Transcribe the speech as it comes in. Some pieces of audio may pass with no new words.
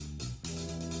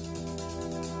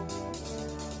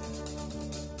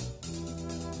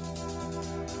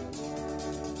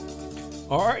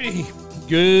Alrighty.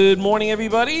 Good morning,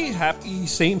 everybody. Happy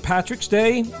St. Patrick's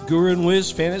Day. Guru and Wiz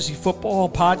Fantasy Football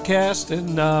Podcast.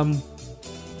 And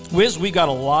Wiz, we got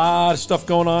a lot of stuff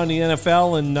going on in the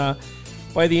NFL. And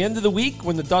by the end of the week,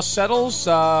 when the dust settles,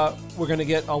 we're going to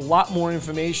get a lot more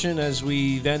information as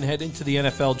we then head into the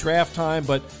NFL draft time.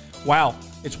 But wow,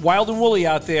 it's wild and woolly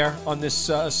out there on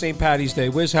this St. Patty's Day.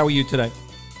 Wiz, how are you today?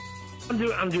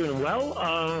 I'm doing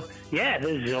well.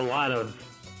 There's a lot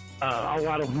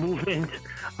of movement,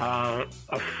 a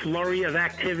flurry of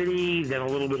activity, then a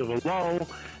little bit of a lull,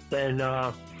 then more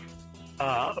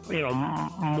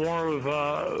of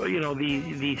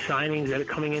the signings that are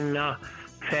coming in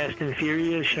fast and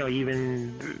furious.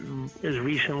 Even as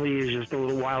recently as just a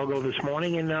little while ago this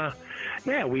morning, and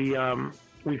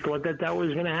we thought that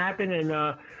was going to happen,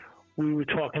 and we were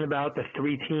talking about the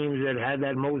three teams that had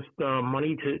that most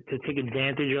money to take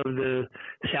advantage of the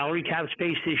salary cap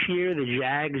space this year: the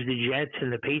Jags, the Jets,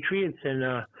 and the Patriots. And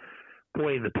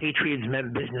the Patriots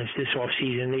meant business this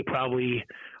offseason. They probably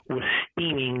were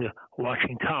steaming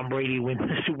watching Tom Brady win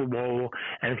the Super Bowl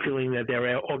and feeling that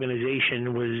their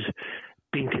organization was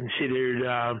being considered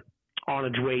on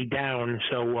its way down.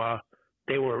 So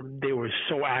they were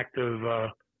so active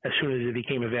as soon as it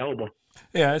became available.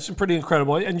 Yeah, it's pretty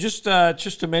incredible. And just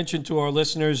to mention to our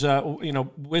listeners,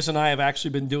 Wiz and I have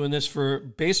actually been doing this for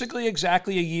basically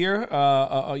exactly a year.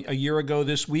 A year ago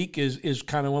this week is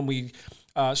kind of when we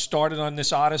started on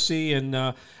this odyssey,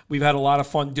 and we've had a lot of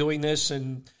fun doing this.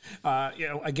 And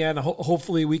again,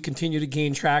 hopefully we continue to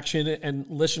gain traction and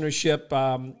listenership.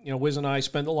 Wiz and I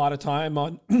spend a lot of time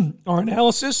on our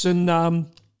analysis, and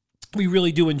we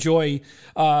really do enjoy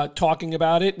talking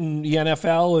about it and the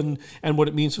NFL and what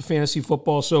it means for fantasy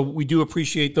football. So we do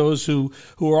appreciate those who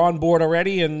are on board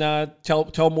already, and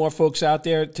tell more folks out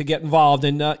there to get involved.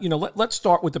 And let's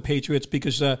start with the Patriots,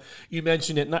 because you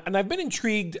mentioned it, and I've been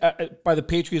intrigued by the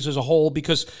Patriots as a whole,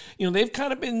 because they've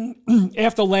kind of been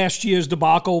after last year's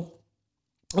debacle,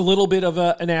 a little bit of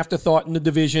an afterthought in the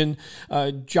division.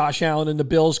 Josh Allen and the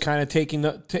Bills kind of taking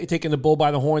the bull by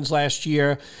the horns last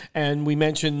year. And we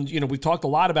mentioned, we talked a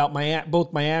lot about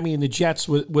both Miami and the Jets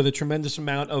with a tremendous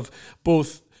amount of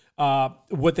both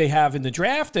what they have in the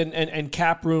draft and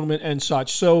cap room and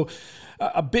such. So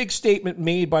a big statement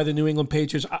made by the New England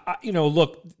Patriots.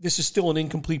 Look, this is still an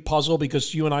incomplete puzzle,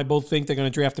 because you and I both think they're going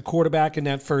to draft a quarterback in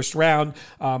that first round.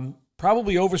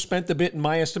 Probably overspent a bit in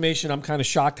my estimation. I'm kind of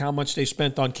shocked how much they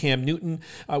spent on Cam Newton.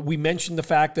 We mentioned the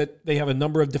fact that they have a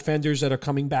number of defenders that are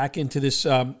coming back into this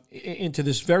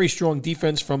very strong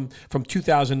defense from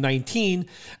 2019.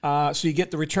 So you get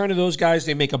the return of those guys.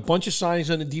 They make a bunch of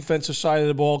signings on the defensive side of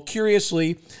the ball.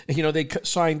 Curiously, they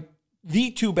signed the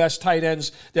two best tight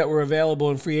ends that were available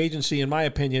in free agency, in my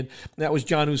opinion. That was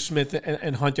Jonnu Smith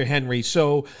and Hunter Henry.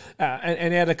 So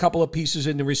and add a couple of pieces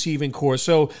in the receiving core.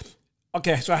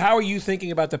 Okay, so how are you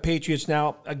thinking about the Patriots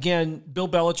now? Again, Bill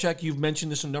Belichick, you've mentioned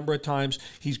this a number of times.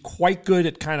 He's quite good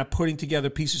at kind of putting together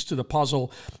pieces to the puzzle.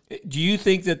 Do you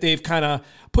think that they've kind of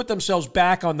put themselves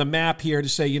back on the map here to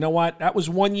say, you know what, that was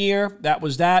 1 year, that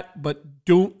was that, but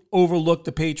don't overlook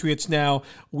the Patriots now.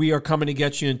 We are coming to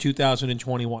get you in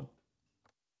 2021.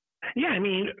 Yeah,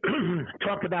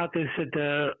 talked about this at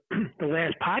the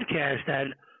last podcast, that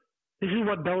this is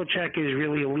what Belichick is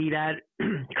really elite at: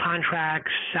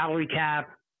 contracts, salary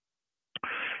cap.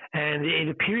 And it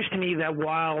appears to me that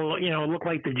while, it looked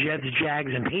like the Jets,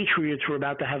 Jags, and Patriots were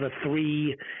about to have a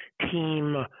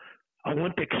three-team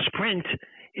Olympic sprint,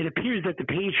 it appears that the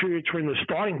Patriots were in the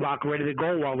starting block ready to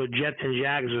go while the Jets and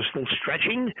Jags are still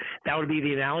stretching. That would be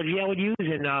the analogy I would use.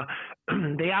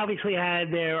 And they obviously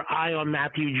had their eye on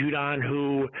Matthew Judon,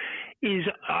 who is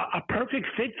a perfect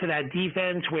fit for that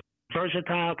defense, where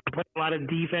versatile, can play a lot of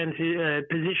defense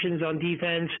positions on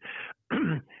defense.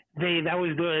 That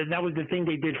was the thing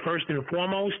they did first and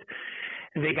foremost.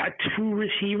 They got two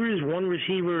receivers, one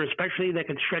receiver especially that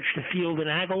could stretch the field in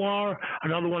Aguilar,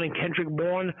 another one in Kendrick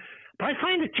Bourne. But I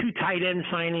find the two tight end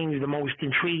signings the most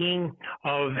intriguing,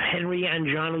 of Henry and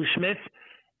Jonnu Smith.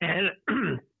 And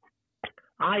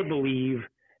I believe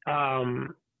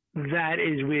that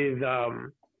is with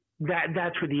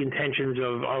that's with the intentions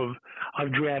of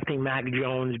drafting Mac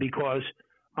Jones, because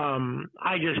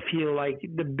I just feel like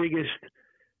the biggest,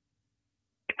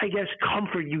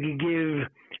 comfort you can give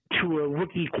to a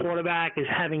rookie quarterback is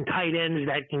having tight ends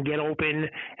that can get open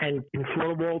and can throw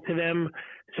the ball to them.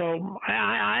 So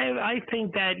I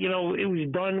think that, it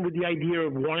was done with the idea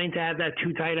of wanting to have that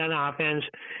two tight end offense,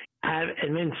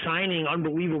 and then signing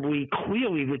unbelievably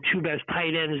clearly the two best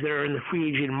tight ends that are in the free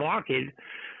agent market,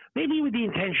 maybe with the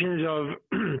intentions of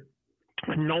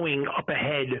knowing up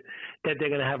ahead that they're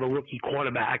going to have a rookie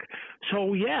quarterback.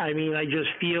 So yeah, I mean, I just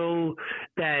feel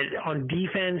that on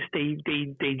defense they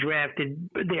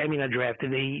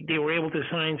were able to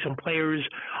sign some players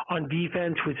on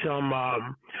defense with some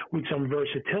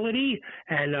versatility,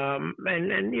 and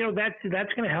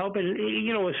that's going to help. And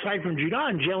aside from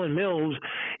Judon, Jalen Mills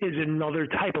is another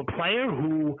type of player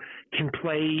who can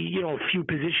play a few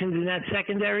positions in that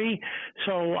secondary.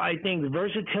 So I think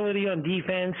versatility on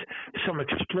defense, some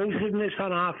explosiveness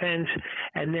on offense,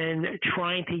 and then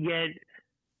trying to get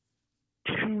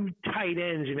two tight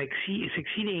ends and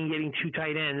succeeding in getting two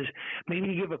tight ends, maybe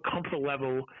to give a comfort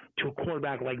level to a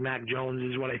quarterback like Mac Jones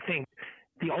is what I think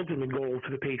the ultimate goal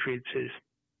for the Patriots is.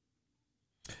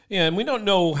 Yeah, and we don't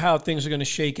know how things are going to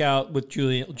shake out with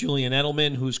Julian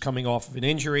Edelman, who's coming off of an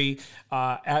injury.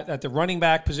 At the running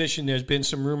back position, there's been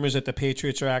some rumors that the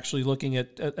Patriots are actually looking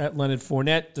at Leonard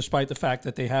Fournette, despite the fact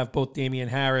that they have both Damian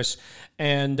Harris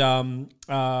and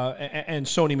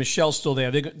Sony Michel still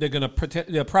there.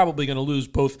 They're probably going to lose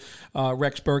both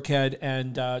Rex Burkhead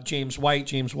and James White.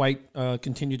 James White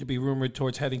continued to be rumored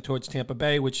heading towards Tampa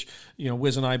Bay, which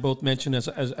Wiz and I both mentioned as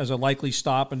a likely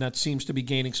stop, and that seems to be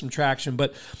gaining some traction.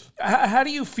 But how do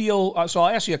you feel? So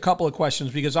I'll ask you a couple of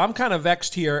questions because I'm kind of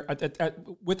vexed here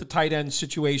with the tight end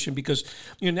situation because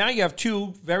now you have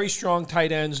two very strong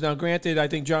tight ends. Now, granted, I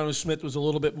think Jonnu Smith was a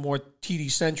little bit more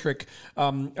TD centric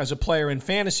as a player in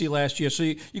fantasy last year. So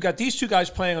you got these two guys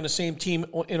playing on the same team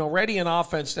in already an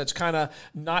offense that's kind of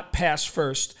not pass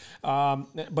first,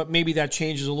 but maybe that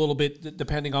changes a little bit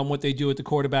depending on what they do at the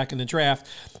quarterback in the draft.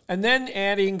 And then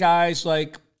adding guys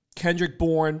like Kendrick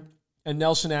Bourne and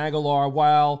Nelson Aguilar,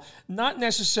 while not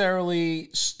necessarily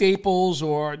staples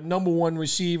or number one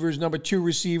receivers, number two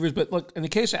receivers, but look, in the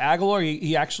case of Aguilar,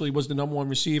 he actually was the number one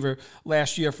receiver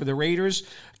last year for the Raiders.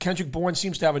 Kendrick Bourne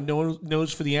seems to have a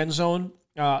nose for the end zone.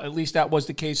 At least that was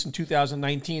the case in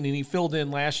 2019, and he filled in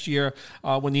last year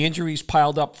when the injuries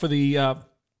piled up for the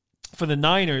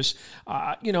Niners.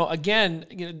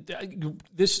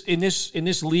 This in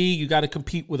this league, you got to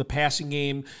compete with a passing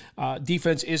game.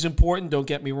 Defense is important, don't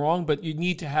get me wrong, but you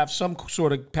need to have some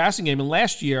sort of passing game. And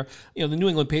last year, the New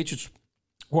England Patriots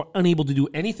were unable to do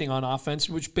anything on offense,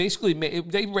 which basically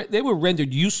they were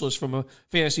rendered useless from a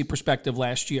fantasy perspective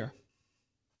last year.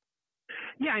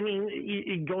 Yeah, I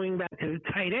mean, going back to the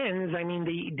tight ends, I mean,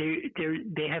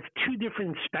 they have two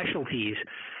different specialties.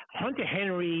 Hunter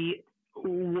Henry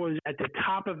was at the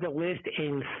top of the list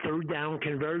in third down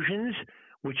conversions,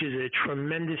 which is a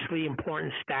tremendously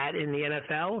important stat in the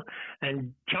NFL.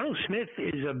 And Jonnu Smith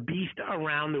is a beast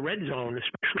around the red zone,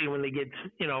 especially when they get,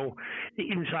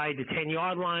 inside the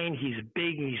 10-yard line. He's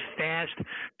big, he's fast,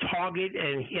 target,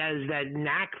 and he has that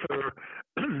knack for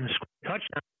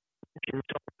touchdown. So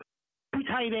two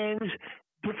tight ends,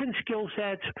 different skill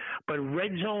sets, but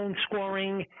red zone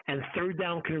scoring and third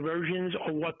down conversions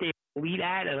are what they lead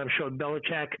at, and I'm sure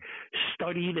Belichick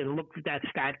studied and looked at that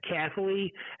stat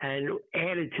carefully and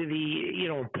added to the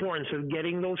importance of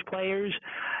getting those players.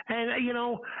 And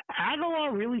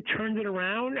Aguilar really turned it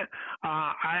around.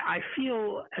 I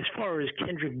feel as far as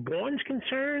Kendrick Bourne's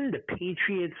concerned, the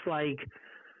Patriots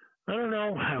I don't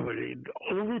know,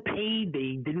 overpaid.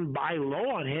 They didn't buy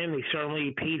low on him. They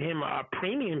certainly paid him a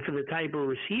premium for the type of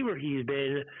receiver he's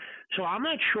been. So I'm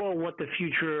not sure what the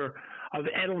future of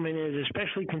Edelman is,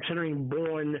 especially considering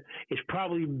Bourne is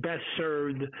probably best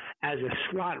served as a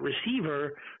slot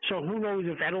receiver. So who knows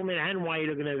if Edelman and White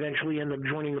are going to eventually end up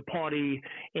joining the party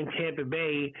in Tampa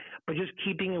Bay. But just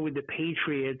keeping it with the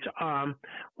Patriots,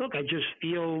 look, I just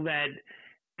feel that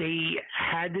they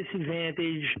had this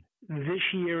advantage this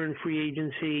year in free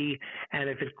agency, and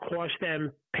if it cost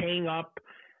them paying up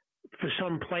for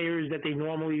some players that they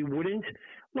normally wouldn't,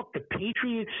 look, the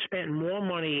Patriots spent more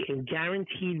money in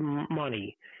guaranteed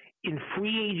money in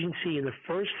free agency in the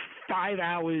first 5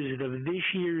 hours of this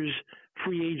year's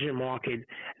free agent market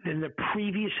than the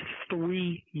previous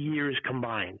 3 years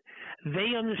combined.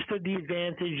 They understood the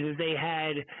advantage that they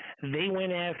had. They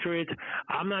went after it.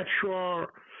 I'm not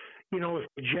sure if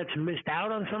the Jets missed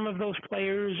out on some of those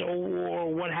players or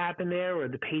what happened there, or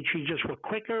the Patriots just were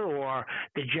quicker, or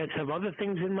the Jets have other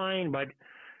things in mind. But,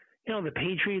 the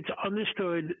Patriots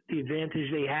understood the advantage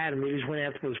they had, and they just went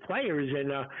after those players.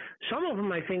 And some of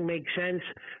them, I think, make sense.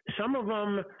 Some of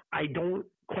them, I don't,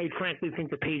 quite frankly,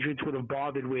 think the Patriots would have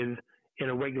bothered with in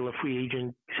a regular free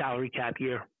agent salary cap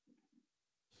year.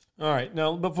 All right.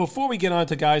 Now, but before we get on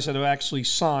to guys that have actually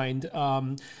signed,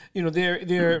 and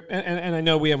I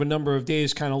know we have a number of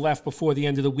days kind of left before the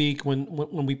end of the week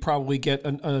when we probably get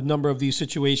a number of these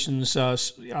situations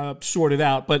sorted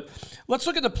out. But let's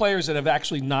look at the players that have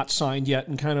actually not signed yet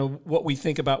and kind of what we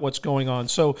think about what's going on.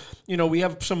 So, we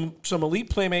have some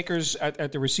elite playmakers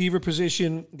at the receiver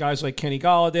position, guys like Kenny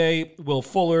Golladay, Will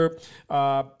Fuller,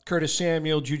 Curtis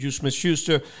Samuel, Juju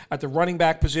Smith-Schuster. At the running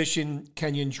back position,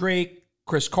 Kenyon Drake,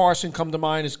 Chris Carson come to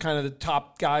mind as kind of the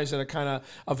top guys that are kind of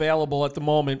available at the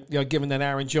moment, given that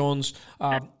Aaron Jones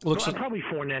looks like probably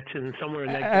Fournette and somewhere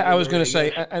in that. I was going to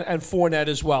say, and Fournette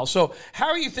as well. So how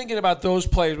are you thinking about those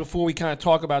players before we kind of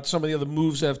talk about some of the other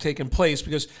moves that have taken place?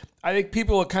 Because I think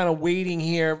people are kind of waiting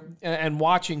here and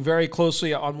watching very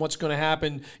closely on what's going to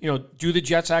happen. Do the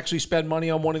Jets actually spend money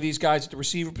on one of these guys at the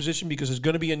receiver position because there's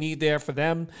going to be a need there for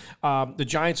them? The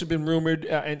Giants have been rumored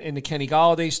in the Kenny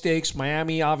Golladay stakes.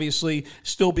 Miami, obviously,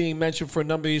 still being mentioned for a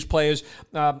number of these players.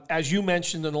 As you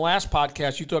mentioned in the last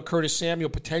podcast, you thought Curtis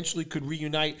Samuel potentially could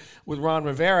reunite with Ron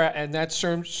Rivera, and that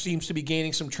seems to be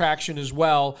gaining some traction as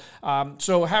well.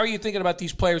 So how are you thinking about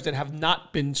these players that have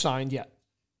not been signed yet?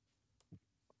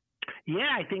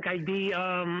 Yeah, I think I'd be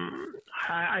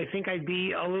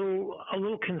a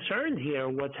little concerned here.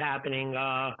 What's happening?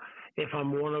 If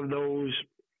I'm one of those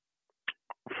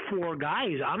four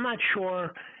guys, I'm not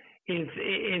sure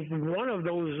if one of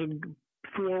those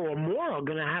four or more are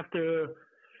going to have to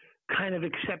kind of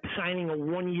accept signing a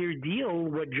one-year deal.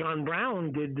 What John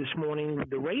Brown did this morning with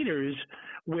the Raiders,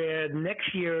 where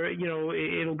next year,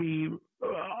 it'll be.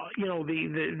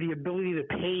 The ability to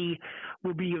pay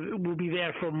will be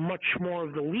there for much more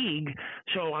of the league.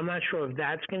 So I'm not sure if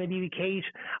that's going to be the case.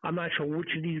 I'm not sure which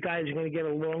of these guys are going to get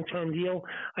a long-term deal.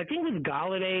 I think with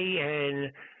Golladay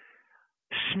and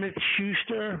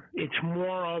Smith-Schuster, it's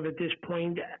more of, at this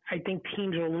point, I think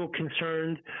teams are a little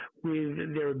concerned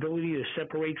with their ability to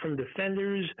separate from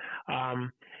defenders.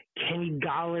 Kenny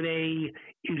Golladay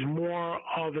is more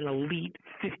of an elite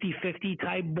 50-50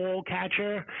 type ball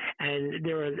catcher, and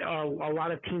there are a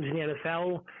lot of teams in the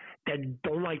NFL that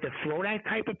don't like to throw that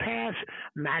type of pass.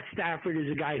 Matt Stafford is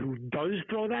a guy who does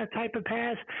throw that type of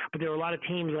pass, but there are a lot of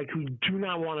teams who do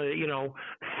not want to,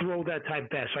 throw that type of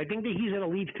pass. So I think that he's an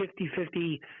elite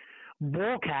 50-50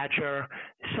 ball catcher.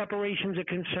 Separation's a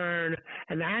concern,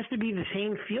 and there has to be the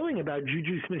same feeling about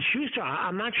Juju Smith-Schuster.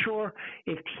 I'm not sure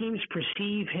if teams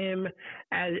perceive him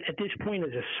at this point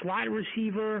as a slot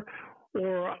receiver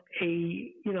or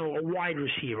a wide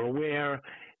receiver, where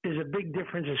there's a big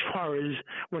difference as far as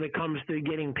when it comes to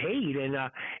getting paid. And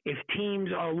if teams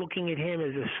are looking at him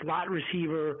as a slot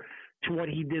receiver to what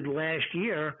he did last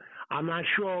year, I'm not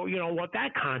sure, what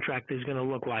that contract is going to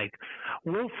look like.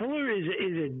 Will Fuller is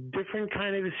a different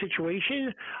kind of a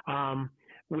situation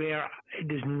where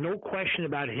there's no question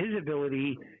about his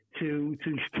ability to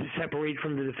separate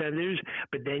from the defenders.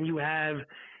 But then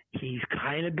he's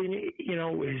kind of been,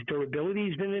 his durability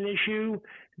has been an issue.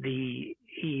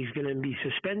 He's going to be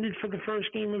suspended for the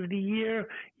first game of the year.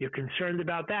 You're concerned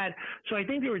about that. So I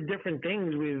think there are different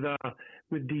things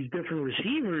with these different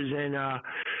receivers. And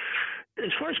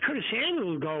as far as Curtis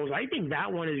Samuel goes, I think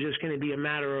that one is just going to be a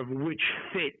matter of which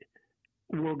fit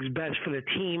works best for the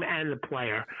team and the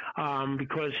player,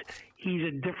 because he's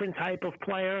a different type of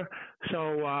player.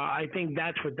 So I think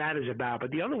that's what that is about.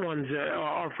 But the other ones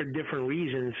are for different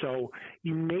reasons. So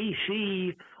you may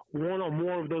see one or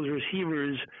more of those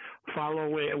receivers follow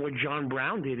what John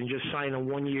Brown did and just sign a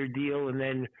one-year deal and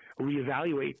then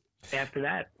reevaluate after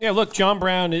that. Yeah, look, John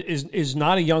Brown is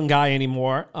not a young guy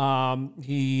anymore.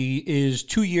 He is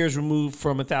 2 years removed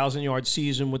from a 1,000-yard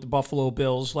season with the Buffalo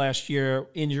Bills last year.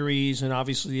 Injuries and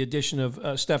obviously the addition of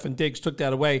Stefon Diggs took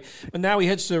that away. But now he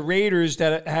heads to the Raiders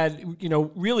that had,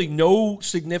 really no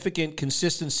significant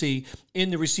consistency in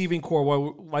the receiving core.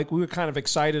 Where, we were kind of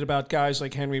excited about guys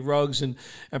like Henry Ruggs and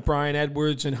Brian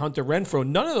Edwards and Hunter Renfrow.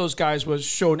 None of those guys was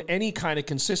shown any kind of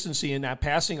consistency in that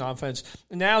passing offense.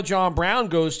 And now John Brown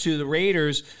goes to the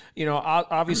Raiders,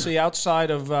 obviously outside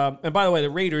of, and by the way, the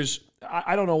Raiders,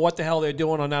 I don't know what the hell they're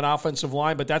doing on that offensive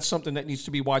line, but that's something that needs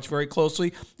to be watched very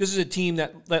closely. This is a team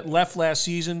that left last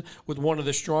season with one of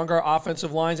the stronger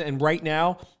offensive lines, and right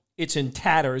now it's in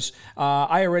tatters.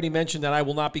 I already mentioned that I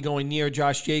will not be going near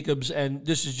Josh Jacobs, and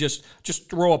this is just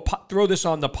throw this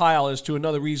on the pile as to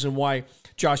another reason why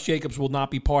Josh Jacobs will not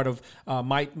be part of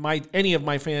any of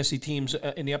my fantasy teams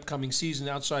in the upcoming season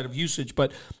outside of usage.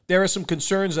 But there are some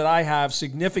concerns that I have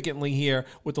significantly here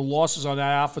with the losses on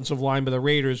that offensive line by the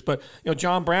Raiders. But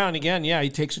John Brown, again, he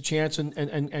takes a chance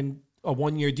and a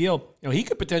one-year deal. He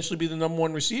could potentially be the number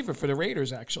one receiver for the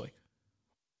Raiders, actually.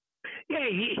 Yeah,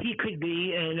 he could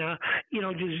be, and no,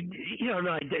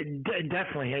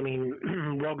 definitely. I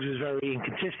mean, Ruggs is very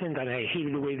inconsistent, and I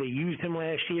hated the way they used him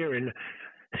last year. And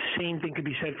same thing could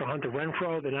be said for Hunter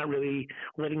Renfrow. They're not really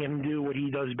letting him do what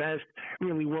he does best,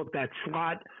 really work that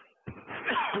slot.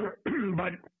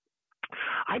 But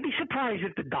I'd be surprised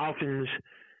if the Dolphins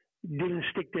didn't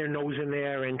stick their nose in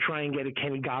there and try and get a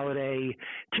Kenny Golladay.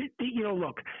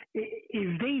 Look,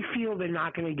 if they feel they're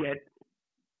not going to get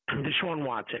Deshaun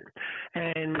Watson,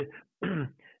 and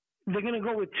they're going to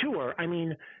go with Tua. I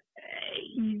mean,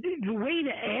 the way to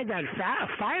add that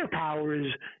firepower is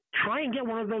try and get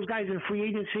one of those guys in free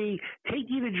agency. Take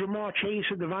either Jamar Chase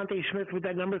or Devontae Smith with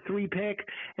that number 3 pick,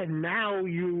 and now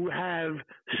you have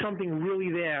something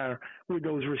really there with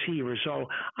those receivers. So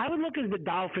I would look at the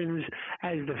Dolphins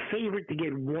as the favorite to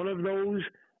get one of those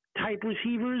type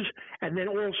receivers, and then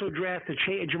also draft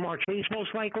Jamar Chase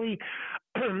most likely,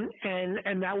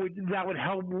 and that would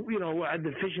help a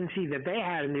deficiency that they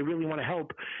had, and they really want to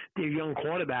help their young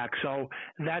quarterback. So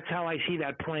that's how I see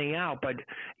that playing out. But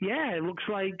yeah, it looks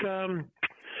like the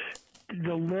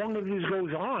longer this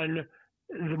goes on,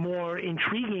 the more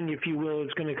intriguing, if you will,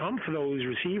 it's going to come for those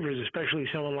receivers, especially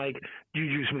someone like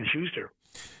Juju Smith-Schuster.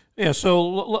 Yeah, so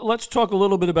let's talk a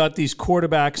little bit about these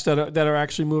quarterbacks that are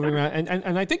actually moving around,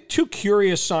 and I think two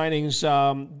curious signings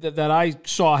that I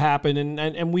saw happen,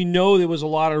 and we know there was a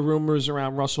lot of rumors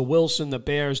around Russell Wilson, the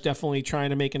Bears definitely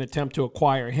trying to make an attempt to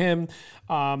acquire him.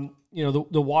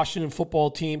 The Washington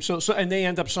football team. So and they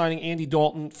end up signing Andy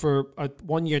Dalton for a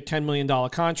 1-year, $10 million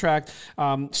contract.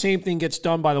 Same thing gets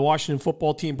done by the Washington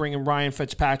football team, bringing Ryan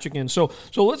Fitzpatrick in. So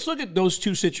let's look at those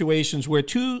two situations where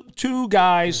two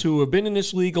guys who have been in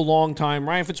this league a long time.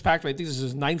 Ryan Fitzpatrick, I think this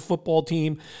is his 9th football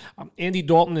team. Andy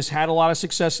Dalton has had a lot of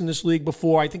success in this league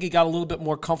before. I think he got a little bit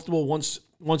more comfortable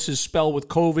once his spell with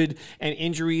COVID and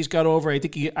injuries got over. I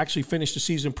think he actually finished the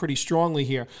season pretty strongly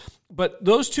here. But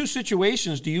those two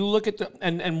situations, do you look at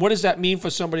and what does that mean for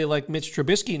somebody like Mitch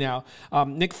Trubisky now?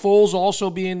 Nick Foles also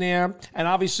being there, and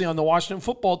obviously on the Washington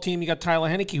football team, you got Tyler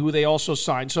Heinicke, who they also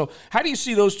signed. So how do you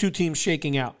see those two teams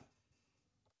shaking out?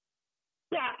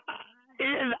 Yeah,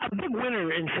 a big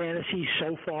winner in fantasy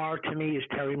so far to me is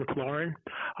Terry McLaurin,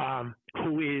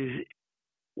 who is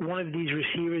one of these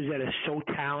receivers that is so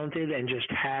talented and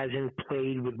just hasn't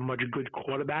played with much good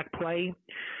quarterback play.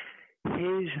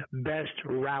 His best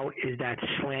route is that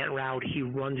slant route. He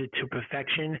runs it to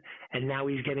perfection, and now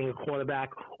he's getting a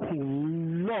quarterback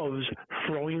who loves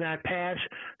throwing that pass.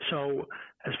 So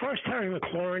as far as Terry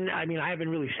McLaurin, I mean, I haven't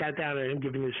really sat down and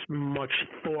given this much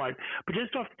thought, but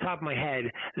just off the top of my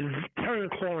head, Terry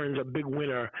McLaurin's a big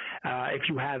winner if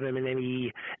you have him in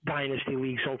any dynasty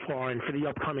league so far. And for the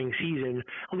upcoming season,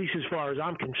 at least as far as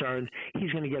I'm concerned,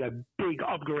 he's going to get a big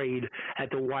upgrade at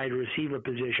the wide receiver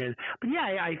position. But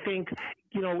yeah, I think,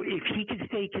 if he could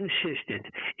stay consistent,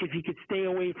 if he could stay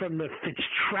away from the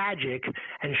Fitz-tragic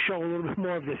and show a little bit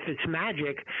more of the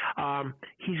Fitz-magic,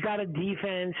 he's got a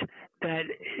defense that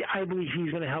I believe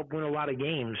he's going to help win a lot of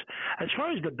games. As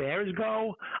far as the Bears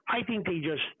go, I think they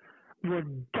just were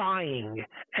dying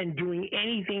and doing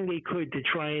anything they could to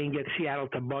try and get Seattle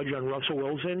to budge on Russell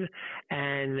Wilson.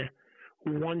 And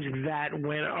once that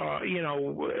went,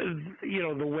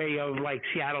 the way of like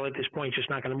Seattle at this point, just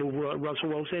not going to move Russell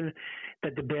Wilson,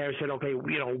 that the Bears said, okay,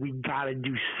 we got to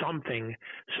do something.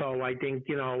 So I think,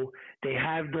 they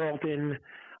have Dalton,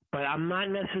 but I'm not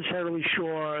necessarily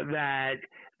sure that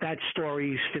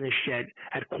story's finished yet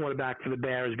at quarterback for the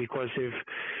Bears, because if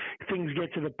things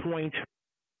get to the point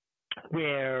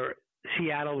where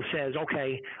Seattle says,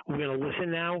 okay, we're going to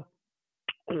listen now,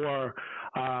 or,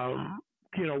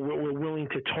 we're willing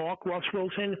to talk Russ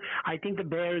Wilson, I think the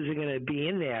Bears are going to be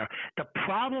in there. The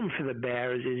problem for the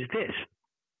Bears is this.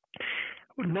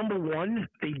 Number one,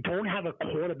 they don't have a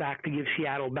quarterback to give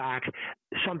Seattle back,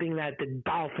 something that the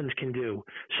Dolphins can do,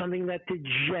 something that the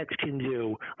Jets can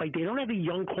do. Like, they don't have a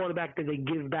young quarterback that they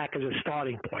give back as a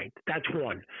starting point. That's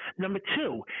one. Number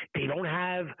two, they don't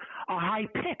have a high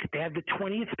pick. They have the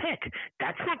 20th pick.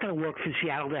 That's not going to work for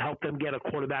Seattle to help them get a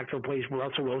quarterback to replace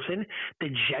Russell Wilson. The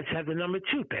Jets have the number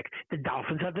 2 pick. The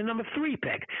Dolphins have the number 3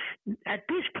 pick. At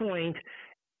this point,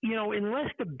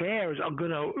 unless the Bears are going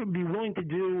to be willing to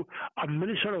do a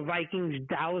Minnesota Vikings,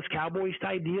 Dallas Cowboys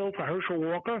type deal for Herschel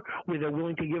Walker, where they're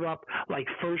willing to give up like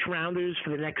first rounders for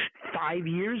the next 5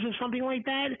 years or something like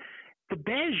that, the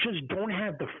Bears just don't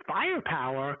have the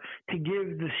firepower to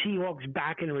give the Seahawks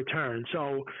back in return.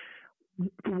 So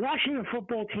the Washington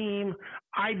football team,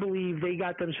 I believe they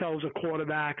got themselves a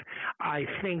quarterback. I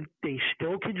think they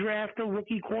still could draft a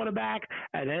rookie quarterback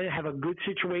and then have a good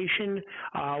situation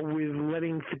with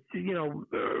letting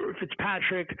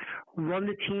Fitzpatrick run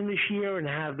the team this year and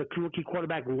have the rookie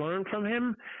quarterback learn from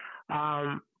him.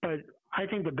 But I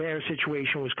think the Bears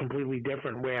situation was completely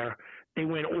different, where they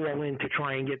went all in to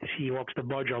try and get the Seahawks to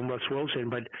budge on Russ Wilson,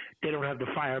 but they don't have the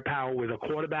firepower with a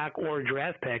quarterback or a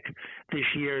draft pick this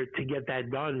year to get that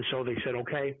done. So they said,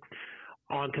 okay,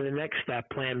 on to the next step,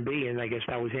 plan B, and I guess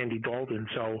that was Andy Dalton.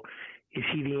 So is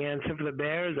he the answer for the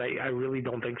Bears? I really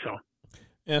don't think so.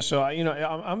 Yeah, so,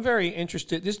 I'm very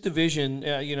interested. This division,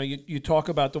 you talk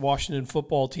about the Washington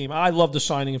football team. I love the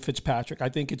signing of Fitzpatrick. I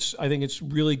think it's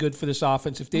really good for this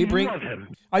offense. If they bring, you love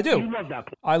him. I do. You love that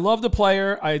player. I love the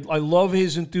player. I love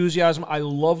his enthusiasm. I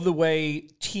love the way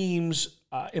teams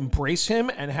embrace him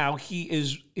and how he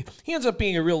ends up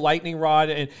being a real lightning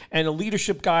rod and a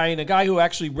leadership guy and a guy who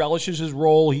actually relishes his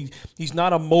role. He's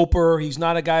not a moper. He's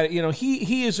not a guy.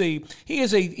 He is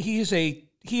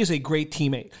a great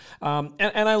teammate,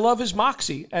 and I love his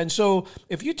moxie. And so,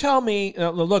 if you tell me,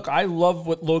 look, I love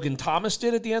what Logan Thomas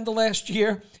did at the end of last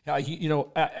year.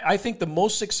 I think the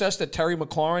most success that Terry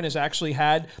McLaurin has actually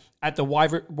had at the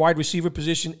wide receiver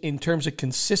position in terms of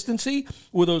consistency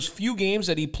were those few games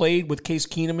that he played with Case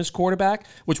Keenum as quarterback,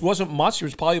 which wasn't much. It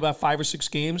was probably about 5 or 6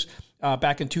 games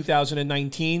back in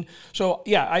 2019. So,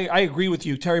 yeah, I agree with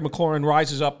you. Terry McLaurin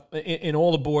rises up in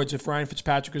all the boards if Ryan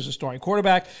Fitzpatrick is a starting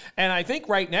quarterback. And I think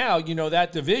right now,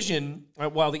 that division,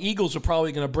 while the Eagles are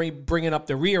probably going to bring it up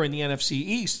the rear in the NFC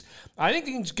East, I think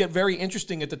things get very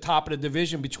interesting at the top of the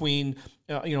division between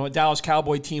a Dallas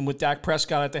Cowboy team with Dak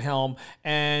Prescott at the helm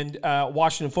and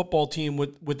Washington football team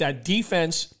with that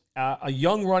defense, a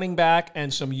young running back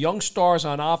and some young stars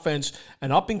on offense,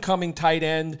 an up-and-coming tight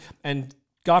end, and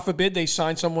God forbid they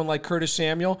sign someone like Curtis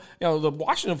Samuel. The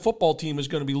Washington football team is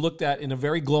going to be looked at in a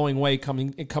very glowing way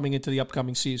coming into the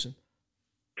upcoming season.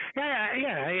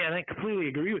 Yeah, and I completely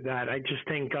agree with that. I just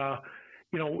think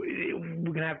we're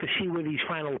going to have to see where these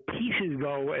final pieces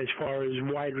go as far as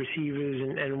wide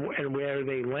receivers and where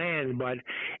they land. But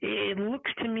it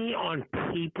looks to me on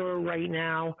paper right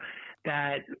now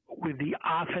that with the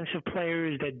offensive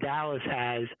players that Dallas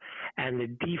has and the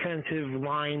defensive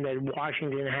line that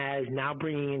Washington has, now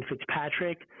bringing in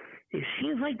Fitzpatrick, it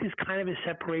seems like there's kind of a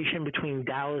separation between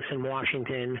Dallas and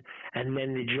Washington and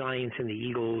then the Giants and the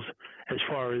Eagles as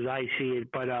far as I see it.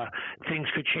 But things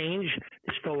could change.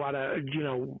 There's still a lot of,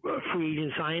 free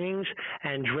agent signings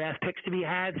and draft picks to be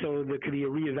had, so there could be a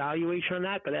reevaluation on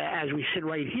that. But as we sit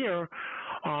right here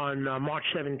on March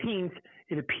 17th,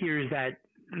 it appears that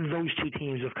those two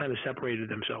teams have kind of separated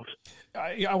themselves.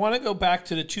 I want to go back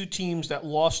to the two teams that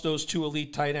lost those two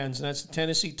elite tight ends, and that's the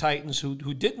Tennessee Titans, who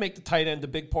did make the tight end a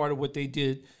big part of what they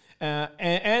did,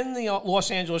 and the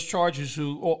Los Angeles Chargers,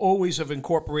 who always have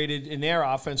incorporated in their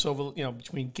offense over,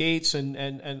 between Gates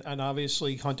and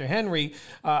obviously Hunter Henry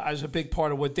as a big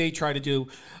part of what they try to do.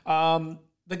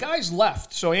 The guys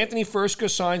left. So Anthony Furska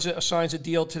signs a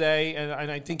deal today, and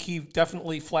I think he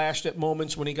definitely flashed at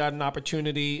moments when he got an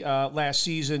opportunity last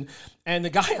season. And the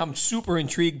guy I'm super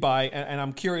intrigued by, and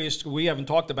I'm curious, we haven't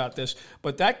talked about this,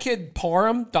 but that kid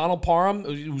Donald Parham,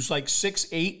 who's like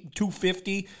 6'8",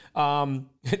 250,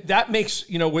 that makes,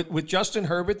 with Justin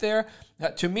Herbert there,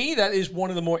 to me, that is one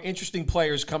of the more interesting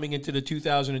players coming into the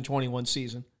 2021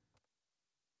 season.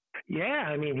 Yeah,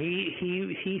 I mean,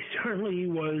 he certainly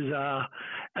was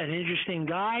an interesting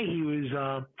guy. He was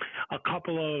a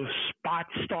couple of spot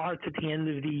starts at the end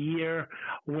of the year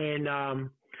when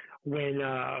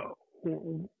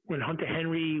Hunter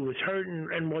Henry was hurt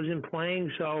and wasn't playing.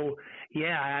 So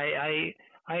yeah, I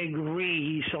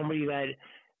agree. He's somebody that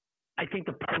I think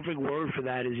the perfect word for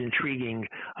that is intriguing.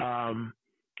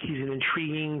 He's an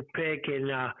intriguing pick, and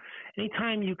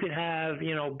anytime you could have,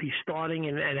 be starting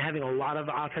and having a lot of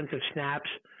offensive snaps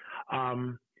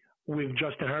with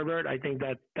Justin Herbert, I think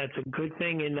that's a good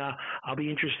thing, and I'll be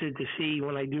interested to see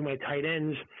when I do my tight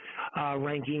ends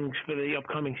rankings for the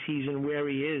upcoming season where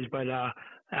he is, but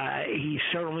he's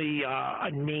certainly a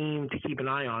name to keep an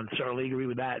eye on. Certainly agree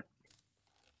with that.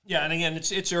 Yeah, and again,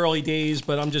 it's early days,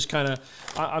 but I'm just kind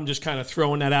of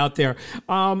throwing that out there.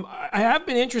 I have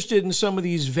been interested in some of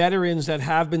these veterans that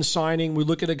have been signing. We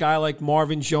look at a guy like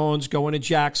Marvin Jones going to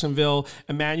Jacksonville.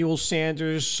 Emmanuel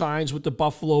Sanders signs with the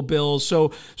Buffalo Bills.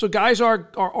 So guys are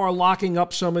locking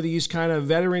up some of these kind of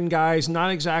veteran guys,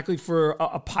 not exactly for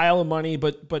a pile of money,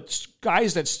 but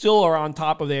guys that still are on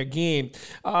top of their game.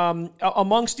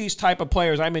 Amongst these type of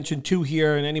players, I mentioned two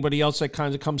here, and anybody else that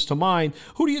kind of comes to mind,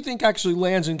 who do you think actually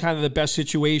lands in kind of the best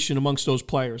situation amongst those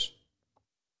players?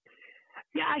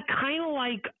 Yeah, I kind of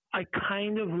like I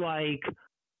kind of like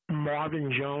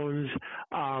Marvin Jones.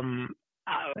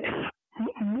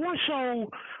 More so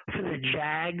for the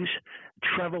Jags,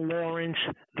 Trevor Lawrence,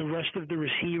 the rest of the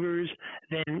receivers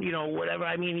than, whatever.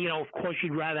 I mean, of course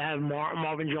you'd rather have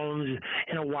Marvin Jones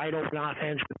in a wide open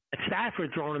offense with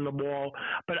Stafford throwing in the ball.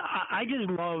 But I just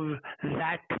love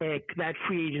that pick, that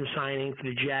free agent signing for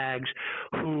the Jags,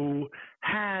 who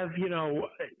have,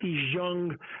 these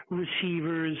young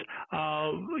receivers.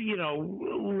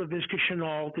 Laviska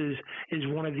Shenault is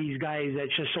one of these guys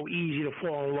that's just so easy to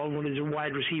fall in love with as a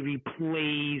wide receiver. He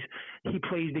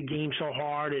plays the game so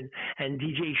hard, and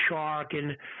DJ Shark,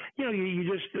 and you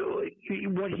just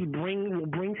what he will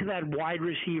bring to that wide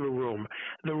receiver room.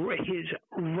 His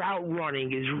route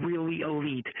running is really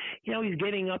elite. He's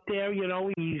getting up there.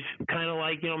 He's kind of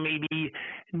like maybe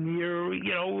near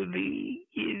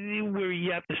where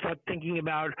you have to start thinking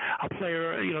about a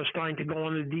player starting to go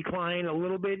on the decline a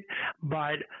little bit.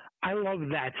 But I love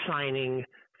that signing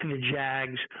for the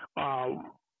Jags.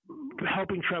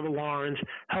 Helping Trevor Lawrence,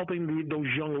 helping those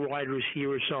young wide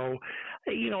receivers. So,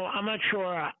 I'm not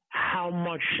sure how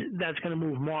much that's going to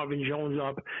move Marvin Jones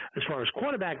up as far as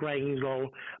quarterback rankings go,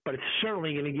 but it's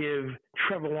certainly going to give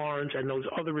Trevor Lawrence and those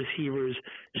other receivers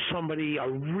a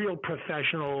real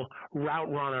professional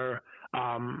route runner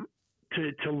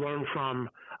to learn from.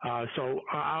 So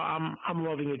I'm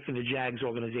loving it for the Jags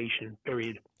organization,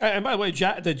 period. And by the way,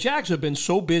 the Jags have been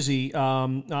so busy.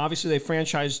 Obviously, they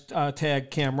franchised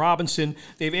tag Cam Robinson.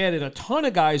 They've added a ton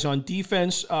of guys on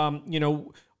defense.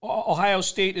 Ohio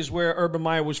State is where Urban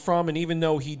Meyer was from, and even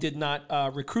though he did not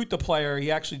recruit the player,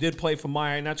 he actually did play for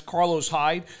Meyer, and that's Carlos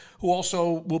Hyde, who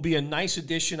also will be a nice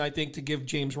addition, I think, to give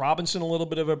James Robinson a little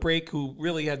bit of a break, who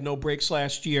really had no breaks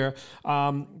last year.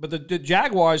 But the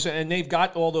Jaguars, and they've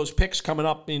got all those picks coming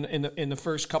up in the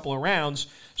first couple of rounds,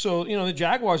 so the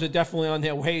Jaguars are definitely on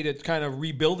their way to kind of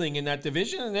rebuilding in that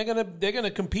division, and they're gonna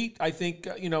compete. I think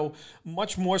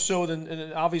much more so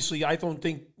than obviously. I don't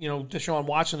think Deshaun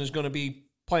Watson is going to be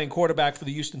playing quarterback for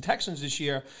the Houston Texans this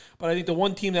year. But I think the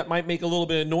one team that might make a little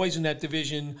bit of noise in that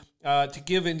division to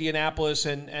give Indianapolis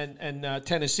and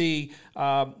Tennessee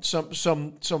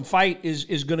some fight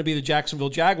is going to be the Jacksonville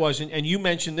Jaguars. And you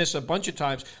mentioned this a bunch of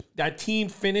times. That team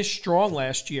finished strong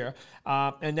last year.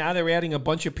 And now they're adding a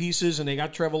bunch of pieces, and they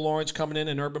got Trevor Lawrence coming in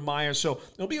and Urban Meyer. So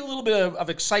there'll be a little bit of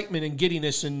excitement and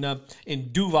giddiness in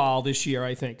Duval this year,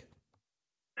 I think.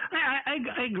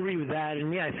 I agree with that,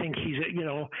 and I think he's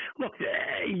look.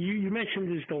 You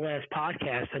mentioned this the last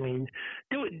podcast. I mean,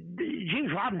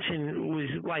 James Robinson was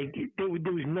like there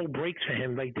was no breaks for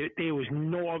him. Like there was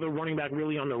no other running back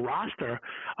really on the roster.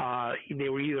 They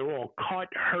were either all cut,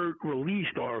 hurt,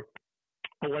 released, or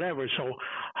whatever. So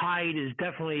Hyde is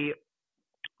definitely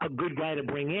a good guy to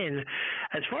bring in.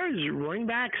 As far as running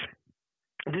backs,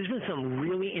 there's been some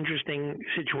really interesting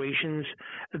situations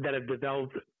that have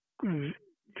developed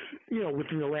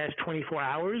within the last 24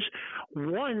 hours.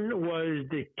 One was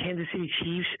the Kansas City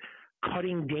Chiefs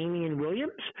cutting Damian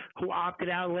Williams, who opted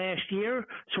out last year.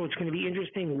 So it's going to be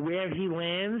interesting where he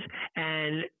lands.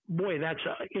 And boy, that's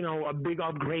a big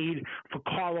upgrade for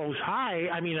Carlos Hyde.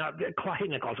 I mean,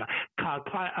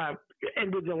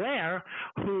 Edwards-Helaire,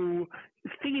 who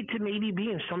figured to maybe be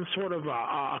in some sort of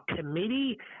a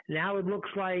committee. Now it looks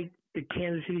like the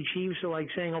Kansas City Chiefs are like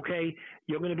saying, okay,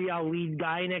 you're going to be our lead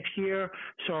guy next year.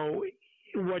 So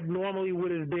what normally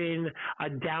would have been a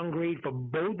downgrade for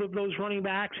both of those running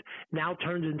backs now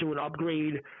turns into an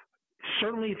upgrade,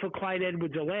 certainly for Clyde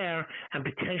Edwards-Helaire and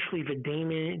potentially for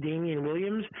Damian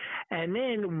Williams. And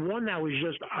then one that was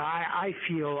just, I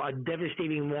feel, a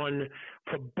devastating one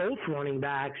for both running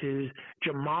backs is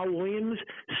Jamal Williams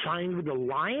signed with the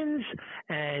Lions.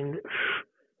 And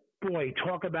boy,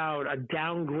 talk about a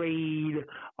downgrade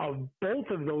of both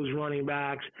of those running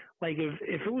backs. Like if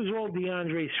it was all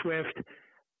DeAndre Swift,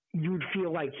 you'd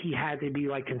feel like he had to be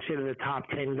like considered a top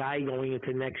 10 guy going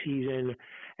into next season.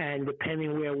 And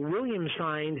depending where Williams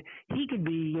signed, he could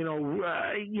be,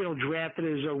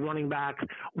 drafted as a running back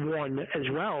one as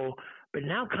well. But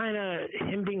now kind of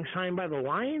him being signed by the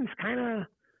Lions kind of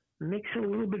makes it a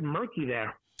little bit murky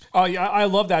there. Oh, yeah, I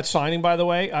love that signing, by the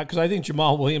way, because I think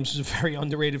Jamal Williams is a very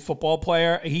underrated football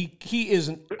player. He is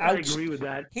I agree with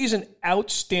that. He's an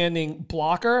outstanding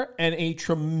blocker and a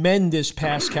tremendous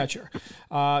pass catcher.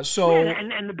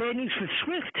 And the bad news for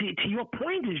Swift, to your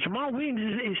point, is Jamal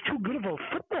Williams is too good of a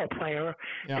football player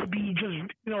to be just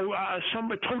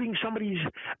toting somebody's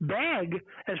bag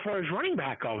as far as running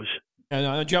back goes.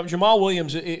 And Jamal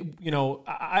Williams,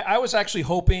 I was actually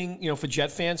hoping, for Jet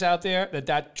fans out there,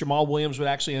 that Jamal Williams would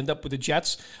actually end up with the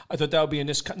Jets. I thought that would be a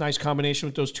nice combination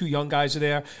with those two young guys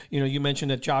there. You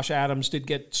mentioned that Josh Adams did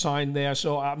get signed there,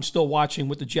 so I'm still watching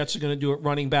what the Jets are going to do at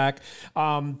running back.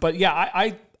 But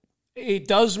yeah, it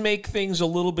does make things a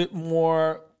little bit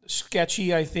more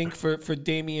sketchy, I think, for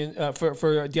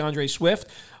DeAndre Swift.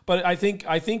 But I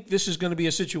think this is going to be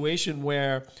a situation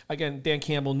where, again, Dan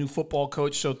Campbell, new football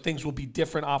coach, so things will be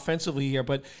different offensively here.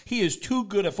 But he is too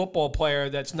good a football player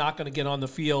that's not going to get on the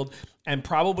field, and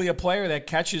probably a player that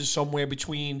catches somewhere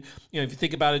between, if you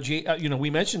think about we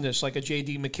mentioned this, like a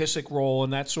J.D. McKissick role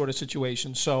and that sort of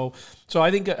situation. So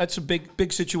I think that's a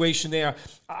big situation there.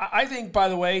 I think, by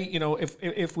the way,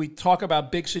 if we talk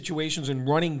about big situations in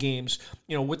running games,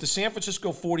 what the San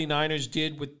Francisco 49ers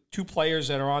did with two players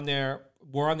that were on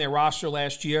their roster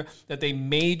last year that they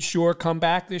made sure come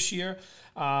back this year.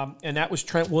 And that was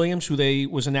Trent Williams, who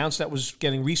was announced that was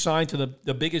getting re-signed to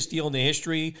the biggest deal in the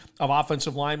history of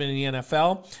offensive linemen in the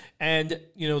NFL. And,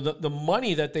 the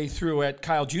money that they threw at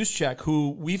Kyle Juszczyk,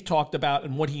 who we've talked about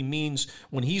and what he means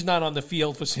when he's not on the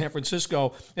field for San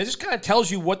Francisco, it just kind of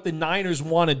tells you what the Niners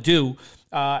want to do.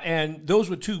 And those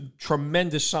were two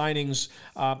tremendous signings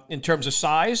in terms of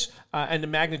size and the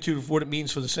magnitude of what it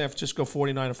means for the San Francisco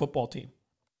 49er football team.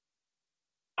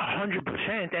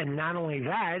 100%, and not only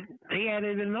that, they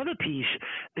added another piece.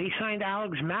 They signed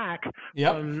Alex Mack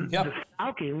from the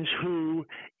Falcons, who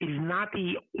is not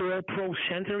the all-pro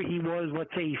center he was,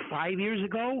 let's say, 5 years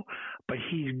ago, but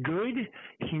he's good.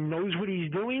 He knows what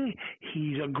he's doing.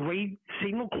 He's a great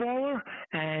signal caller,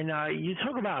 and you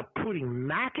talk about putting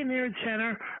Mack in there at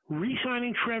center,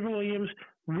 re-signing Trevor Williams,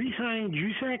 re-signing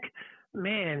Juszczyk.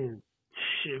 Man,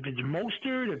 if it's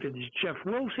Mostert, if it's Jeff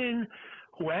Wilson,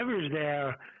 whoever's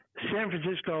there, San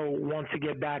Francisco wants to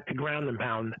get back to ground and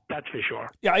pound. That's for sure.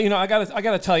 Yeah, I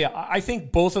gotta tell you, I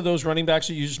think both of those running backs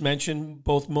that you just mentioned,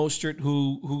 both Mostert,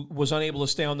 who was unable to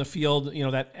stay on the field,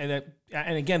 and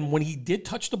again, when he did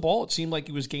touch the ball, it seemed like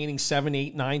he was gaining 7,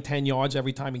 8, 9, 10 yards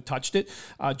every time he touched it.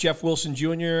 Jeff Wilson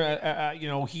Jr.,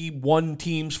 he won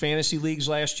teams' fantasy leagues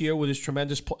last year with his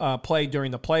tremendous play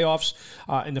during the playoffs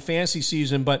in the fantasy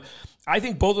season. But I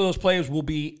think both of those players will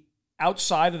be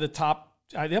outside of the top.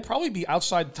 They'll probably be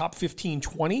outside the top 15,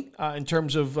 20 in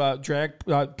terms of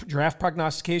draft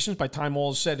prognostications by the time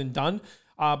all is said and done.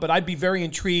 But I'd be very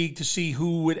intrigued to see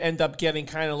who would end up getting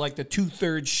kind of like the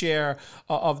 2/3 share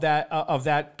of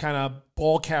that kind of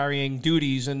ball carrying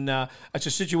duties. And it's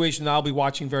a situation that I'll be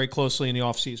watching very closely in the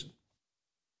offseason.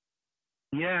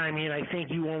 Yeah, I think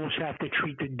you almost have to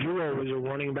treat the duo as a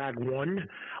running back one,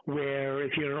 where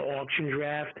if you're in an auction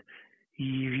draft,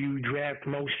 if you draft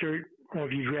Mostert, or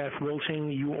if you draft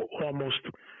Wilson, you almost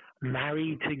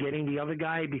married to getting the other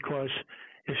guy, because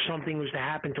if something was to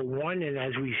happen to one, and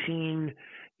as we've seen,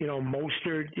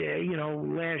 Mostert,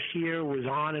 last year was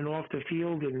on and off the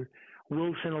field, and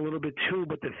Wilson a little bit too.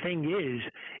 But the thing is,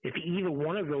 if either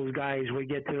one of those guys would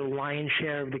get to the lion's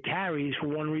share of the carries for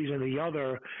one reason or the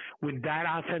other, with that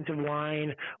offensive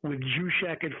line, with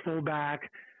Juszczyk at fullback,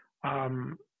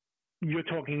 you're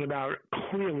talking about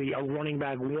clearly a running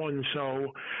back one.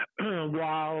 So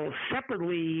while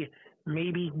separately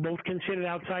maybe both considered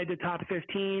outside the top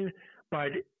 15,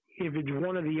 but if it's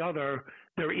one or the other,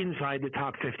 they're inside the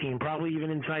top 15, probably even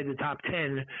inside the top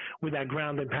 10 with that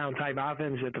ground and pound type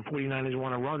offense that the 49ers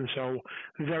want to run. So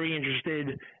very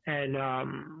interested and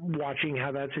watching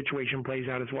how that situation plays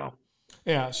out as well.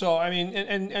 Yeah, so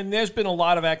and there's been a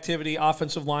lot of activity.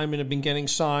 Offensive linemen have been getting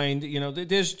signed.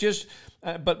 There's just,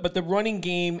 but the running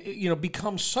game,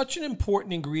 becomes such an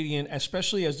important ingredient,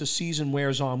 especially as the season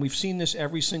wears on. We've seen this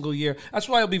every single year. That's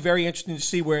why it'll be very interesting to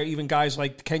see where even guys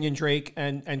like Kenyon Drake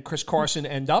and Chris Carson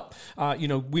end up.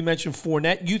 We mentioned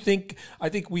Fournette. I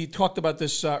think we talked about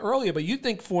this earlier, but you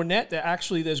think Fournette, that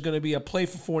actually there's going to be a play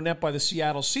for Fournette by the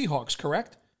Seattle Seahawks,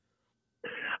 correct?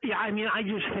 Yeah, I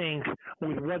just think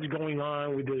with what's going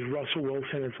on with this Russell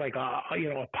Wilson, it's like a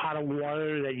pot of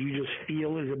water that you just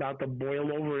feel is about to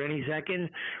boil over any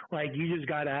second. Like, you just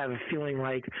got to have a feeling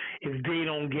like if they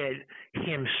don't get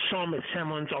him some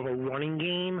semblance of a running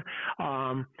game,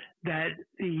 that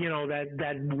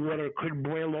water could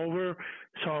boil over.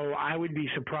 So I would be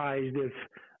surprised if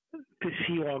the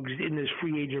Seahawks in this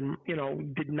free agent,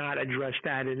 did not address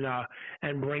that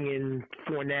and bring in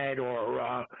Fournette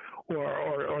or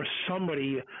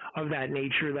somebody of that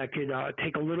nature that could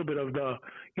take a little bit of the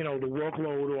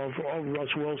workload of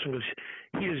Russell Wilson, because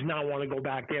he does not want to go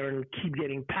back there and keep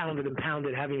getting pounded and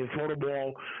pounded, having to throw the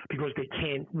ball because they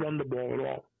can't run the ball at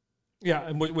all. Yeah,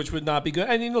 and which would not be good.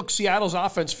 And look, Seattle's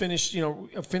offense finished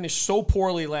so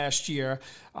poorly last year.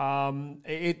 Again,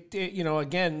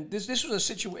 this was a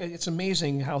situation. It's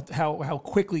amazing how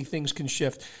quickly things can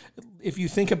shift. If you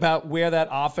think about where that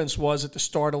offense was at the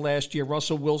start of last year,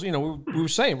 Russell Wilson. We were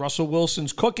saying Russell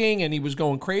Wilson's cooking and he was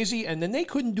going crazy, and then they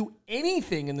couldn't do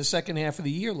anything in the second half of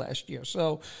the year last year.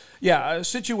 So, yeah, a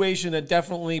situation that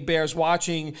definitely bears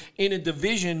watching in a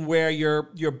division where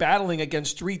you're battling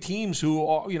against three teams who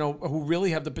are, who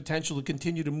really have the potential to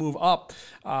continue to move up.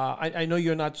 I know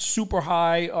you're not super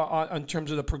high in terms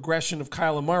of the progression of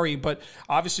Kyler Murray, but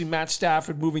obviously Matt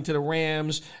Stafford moving to the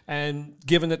Rams, and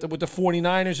given that what the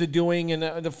 49ers are doing, and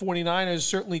the 49ers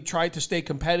certainly tried to stay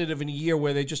competitive in a year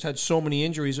where they just had so many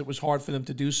injuries, it was hard for them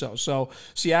to do so. So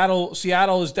Seattle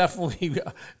is definitely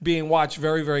being watched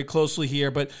very, very closely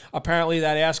here, but apparently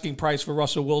that asking price for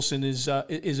Russell Wilson is a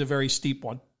very steep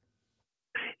one.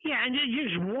 Yeah, and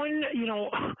just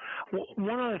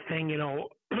one other thing,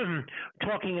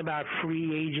 talking about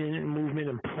free agent movement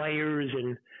and players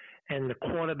and the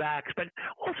quarterbacks, but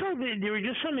also there are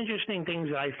just some interesting things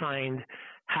that I find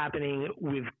happening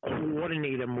with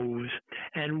coordinator moves.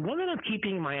 And one that I'm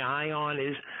keeping my eye on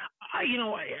is,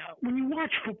 when you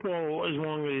watch football as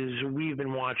long as we've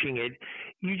been watching it,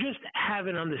 you just have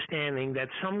an understanding that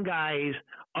some guys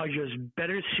are just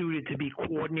better suited to be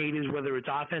coordinators, whether it's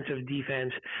offensive,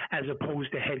 defense, as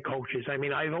opposed to head coaches. I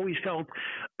mean, I've always felt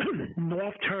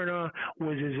North Turner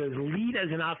was as elite as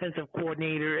an offensive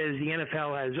coordinator as the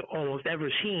NFL has almost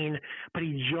ever seen, but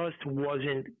he just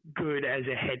wasn't good as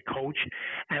a head coach.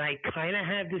 And I kind of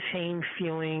have the same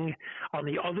feeling on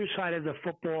the other side of the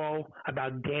football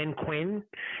about Dan Quinn.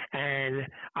 And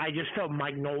I just felt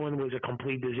Mike Nolan was a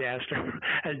complete disaster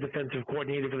as defensive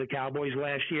coordinator for the Cowboys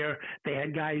last year. They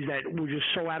had guys that were just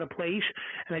so out of place.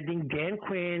 And I think Dan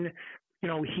Quinn,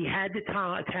 he had the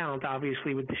talent,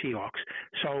 obviously, with the Seahawks.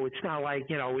 So it's not like,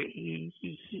 he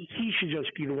should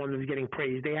just be the one that's getting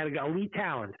praised. They had elite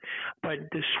talent. But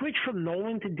the switch from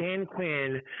Nolan to Dan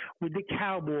Quinn with the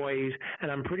Cowboys,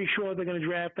 and I'm pretty sure they're going to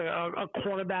draft a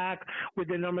cornerback with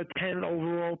the number 10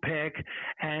 overall pick.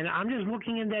 And I'm just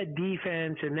looking at that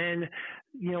defense, and then,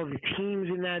 the teams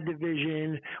in that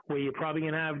division where you're probably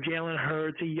going to have Jalen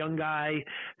Hurts, a young guy,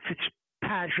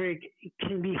 Fitzpatrick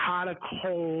can be hot or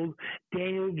cold.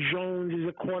 Daniel Jones is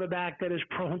a quarterback that is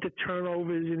prone to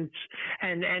turnovers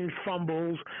and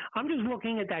fumbles. I'm just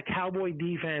looking at that Cowboy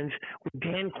defense with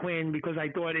Dan Quinn because I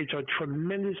thought it's a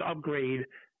tremendous upgrade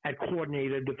at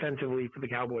coordinator defensively for the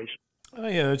Cowboys. Oh,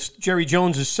 yeah, it's Jerry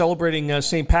Jones is celebrating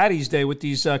St. Patty's Day with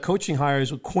these coaching hires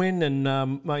with Quinn and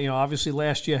obviously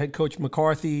last year head coach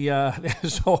McCarthy.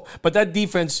 But that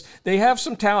defense, they have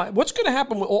some talent. What's going to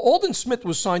happen? Aldon Smith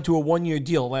was signed to a 1-year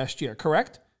deal last year,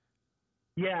 correct?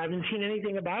 Yeah, I haven't seen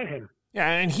anything about him. Yeah,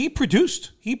 and he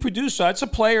produced. So it's a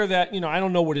player that I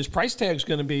don't know what his price tag is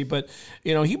going to be, but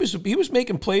he was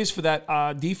making plays for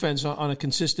that defense on a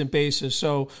consistent basis.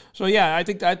 So yeah, I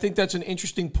think that's an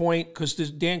interesting point because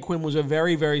Dan Quinn was a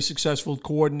very, very successful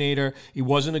coordinator. He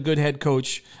wasn't a good head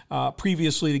coach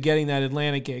previously to getting that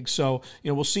Atlanta gig. So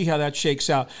we'll see how that shakes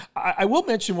out. I will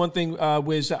mention one thing,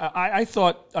 Wiz. I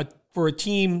thought. For a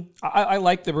team, I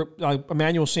like the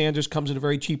Emmanuel Sanders comes at a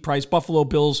very cheap price. Buffalo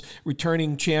Bills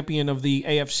returning champion of the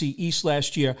AFC East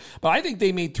last year. But I think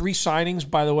they made 3 signings,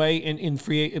 by the way, in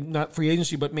not free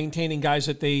agency, but maintaining guys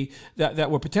that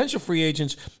were potential free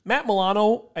agents. Matt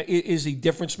Milano is the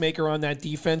difference maker on that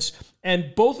defense.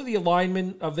 And both of the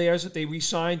alignment of theirs that they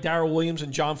re-signed, Darrell Williams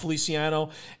and John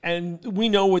Feliciano, and we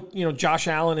know what Josh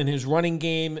Allen and his running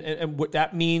game and what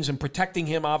that means, and protecting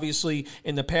him obviously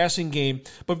in the passing game.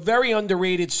 But very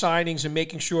underrated signings and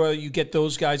making sure you get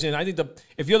those guys in. I think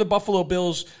if you're the Buffalo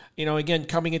Bills, again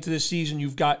coming into this season,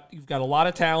 you've got a lot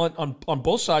of talent on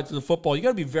both sides of the football. You got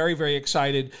to be very, very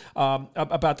excited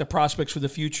about the prospects for the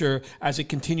future as it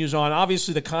continues on.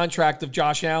 Obviously, the contract of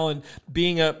Josh Allen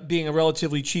being a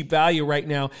relatively cheap value right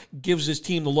now gives this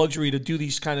team the luxury to do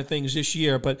these kind of things this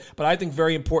year. But I think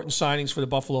very important signings for the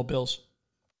Buffalo Bills.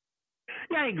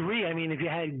 Yeah, I agree. I mean, if you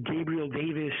had Gabriel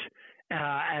Davis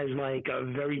as like a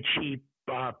very cheap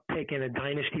pick in a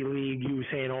dynasty league, you were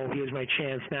saying, oh, here's my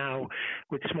chance now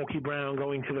with Smokey Brown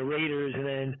going to the Raiders, and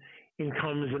then in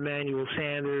comes Emmanuel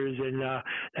Sanders, and that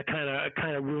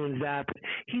kind of ruins that. But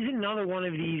he's another one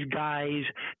of these guys,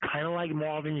 kind of like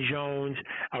Marvin Jones,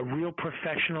 a real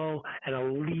professional, an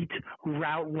elite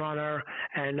route runner,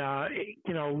 and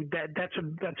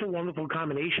that's a wonderful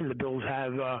combination the Bills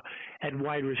have at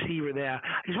wide receiver there.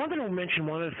 I just wanted to mention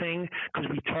one other thing because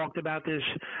we talked about this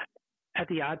at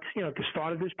the odds, at the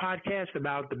start of this podcast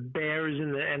about the Bears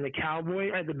and the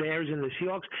Cowboys, the Bears and the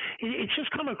Seahawks. It's just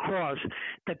come across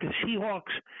that the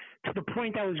Seahawks, to the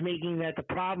point I was making, that the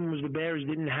problem was the Bears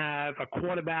didn't have a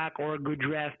quarterback or a good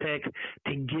draft pick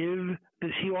to give the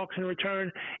Seahawks in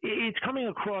return. It's coming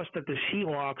across that the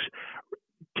Seahawks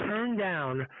turned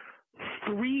down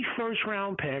 3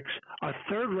 first-round picks, a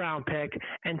third-round pick,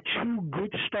 and 2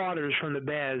 good starters from the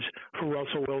Bears for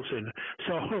Russell Wilson.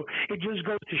 So it just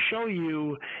goes to show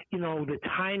you, the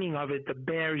timing of it, the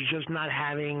Bears just not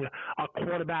having a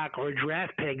quarterback or a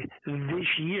draft pick this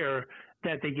year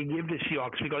that they could give the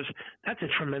Seahawks, because that's a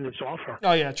tremendous offer.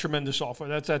 Oh yeah, tremendous offer.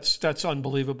 That's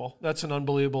unbelievable. That's an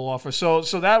unbelievable offer. So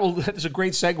that's a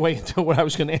great segue into what I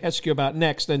was going to ask you about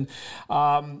next. And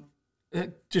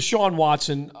Deshaun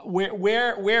Watson,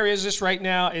 where is this right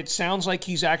now? It sounds like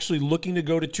he's actually looking to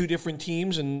go to 2 different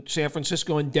teams, and San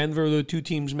Francisco and Denver are the 2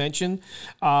 teams mentioned.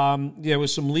 There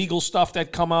was some legal stuff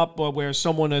that come up where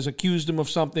someone has accused him of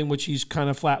something, which he's kind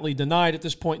of flatly denied at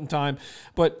this point in time.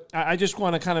 But I just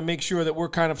want to kind of make sure that we're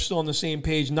kind of still on the same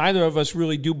page. Neither of us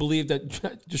really do believe that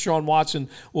Deshaun Watson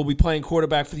will be playing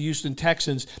quarterback for the Houston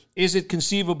Texans. Is it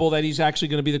conceivable that he's actually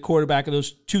going to be the quarterback of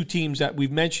those 2 teams that we've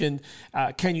mentioned?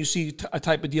 Can you see a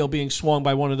type of deal being swung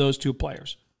by one of those 2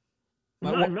 players?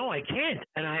 No, I can't.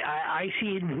 And I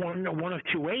see it one of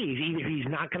 2 ways. Either he's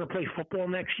not going to play football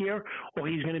next year, or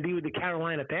he's going to be with the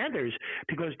Carolina Panthers,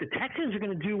 because the Texans are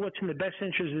going to do what's in the best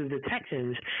interest of the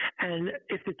Texans. And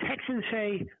if the Texans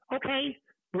say, okay,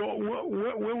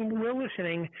 we're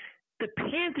listening, the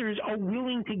Panthers are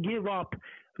willing to give up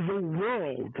the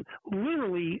world,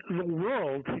 literally the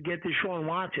world, to get Deshaun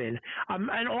Watson,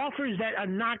 and offers that are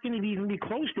not going to even be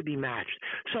close to be matched.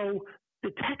 So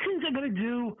the Texans are going to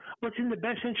do what's in the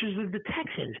best interest of the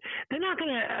Texans. They're not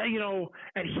going to,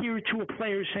 adhere to a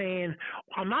player saying,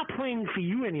 I'm not playing for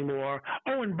you anymore.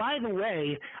 Oh, and by the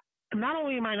way, not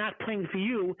only am I not playing for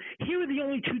you, here are the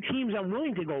only 2 teams I'm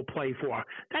willing to go play for.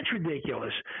 That's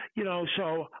ridiculous.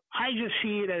 So I just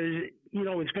see it as,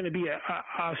 it's going to be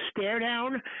a stare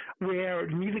down where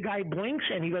neither guy blinks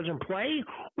and he doesn't play,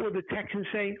 or the Texans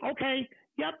say, okay,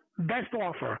 yep, best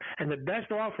offer. And the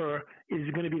best offer is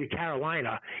going to be to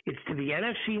Carolina. It's to the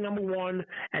NFC, number 1,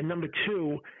 and number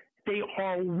 2, they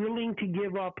are willing to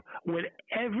give up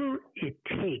whatever it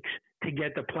takes to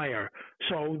get the player.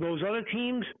 So those other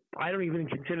teams, I don't even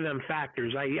consider them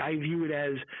factors. I view it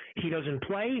as he doesn't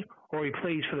play or he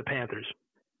plays for the Panthers.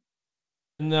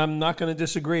 And I'm not going to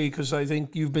disagree, because I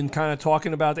think you've been kind of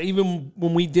talking about that. Even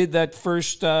when we did that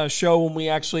first show, when we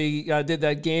actually did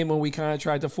that game, when we kind of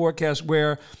tried to forecast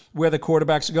where the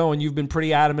quarterbacks are going, you've been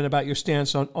pretty adamant about your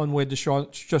stance on where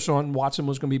Deshaun Watson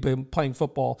was going to be playing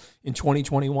football in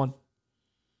 2021.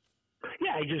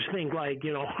 Yeah, I just think, listen,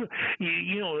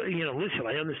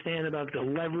 I understand about the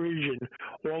leverage and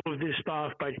all of this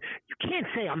stuff, but you can't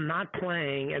say I'm not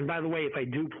playing. And by the way, if I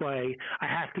do play, I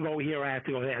have to go here, I have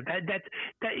to go there. That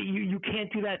you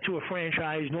can't do that to a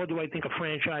franchise, nor do I think a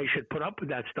franchise should put up with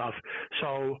that stuff.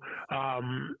 So,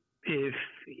 if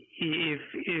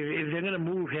they're going to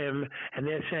move him and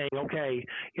they're saying, okay,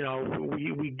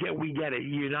 we get it,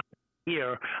 you're not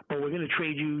here, but we're going to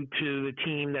trade you to the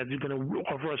team that's going to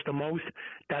offer us the most,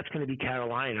 that's going to be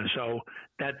Carolina. So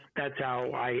that's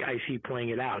how I see playing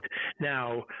it out.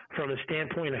 Now, from a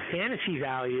standpoint of fantasy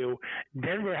value,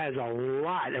 Denver has a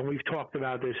lot, and we've talked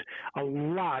about this, a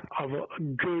lot of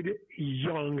good,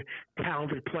 young,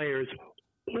 talented players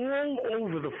all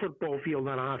over the football field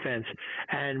on offense.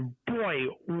 And boy,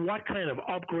 what kind of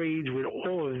upgrades would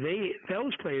all of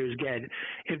those players get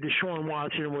if Deshaun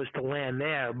Watson was to land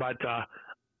there? But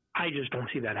I just don't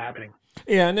see that happening.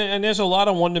 Yeah, and there's a lot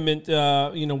of wonderment,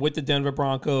 with the Denver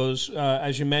Broncos.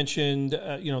 As you mentioned,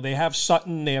 they have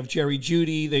Sutton, they have Jerry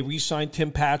Jeudy, they re-signed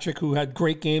Tim Patrick, who had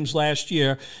great games last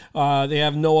year. They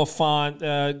have Noah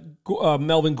Fant,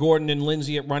 Melvin Gordon, and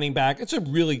Lindsey at running back. It's a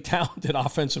really talented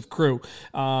offensive crew.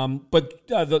 But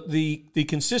the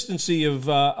consistency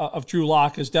of Drew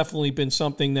Lock has definitely been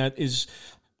something that is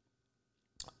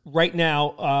right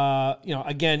now,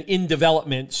 again, in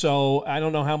development. So I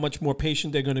don't know how much more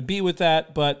patient they're going to be with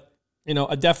that, but,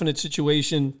 a definite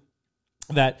situation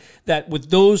that with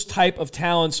those type of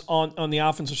talents on the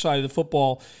offensive side of the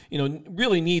football,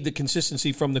 really need the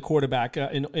consistency from the quarterback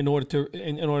in order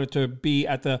to be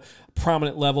at the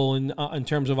prominent level in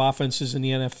terms of offenses in the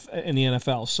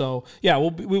NFL. So yeah,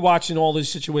 we'll be watching all these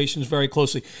situations very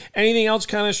closely. Anything else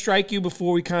kind of strike you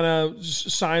before we kind of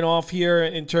sign off here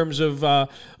in terms of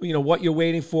what you're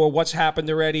waiting for, what's happened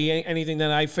already, anything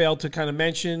that I failed to kind of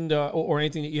mention or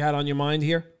anything that you had on your mind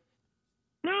here?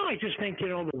 I just think, the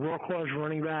workhorse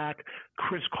running back,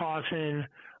 Chris Carson,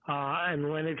 and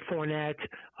Leonard Fournette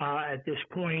at this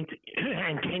point,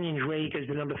 and Kenyon Drake is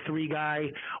the number 3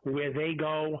 guy where they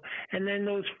go. And then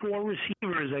those 4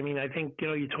 receivers, I mean, I think,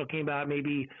 you're talking about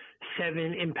maybe 7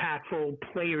 impactful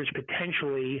players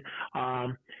potentially.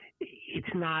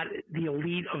 It's not the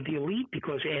elite of the elite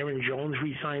because Aaron Jones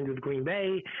re-signed with Green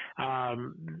Bay.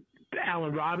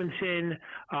 Allen Robinson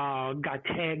got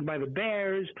tagged by the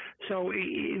Bears. So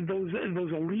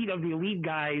those elite of the elite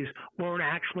guys weren't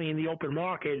actually in the open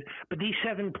market. But these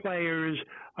 7 players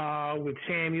with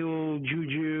Samuel,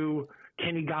 Juju,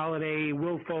 Kenny Golladay,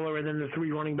 Will Fuller, and then the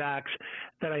 3 running backs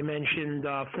that I mentioned,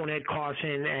 Fournette,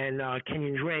 Carson, and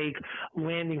Kenyon Drake,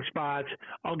 landing spots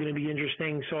are going to be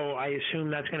interesting. So I assume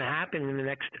that's going to happen in the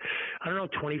next,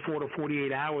 24 to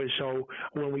 48 hours. So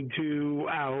when we do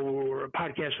our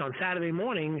podcast on Saturday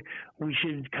morning, we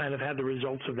should kind of have the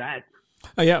results of that.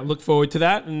 Yeah, look forward to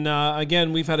that. And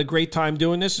again, we've had a great time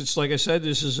doing this. It's like I said,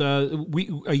 this is a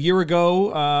year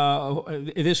ago.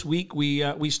 This week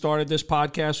we started this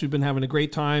podcast. We've been having a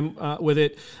great time with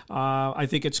it. I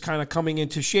think it's kind of coming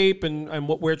into shape, and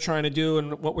what we're trying to do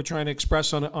and what we're trying to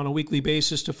express on a weekly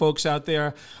basis to folks out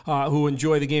there who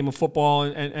enjoy the game of football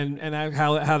and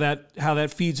how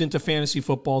that feeds into fantasy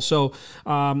football. So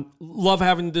love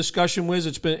having the discussion, Wiz.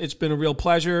 It's been a real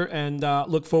pleasure, and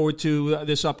look forward to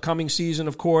this upcoming season,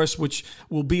 of course, which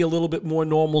will be a little bit more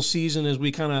normal season as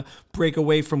we kind of break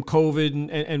away from COVID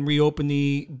and reopen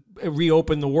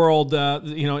the world,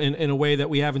 in a way that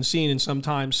we haven't seen in some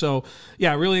time. So,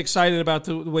 yeah, really excited about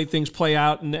the way things play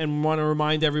out, and want to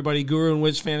remind everybody, Guru and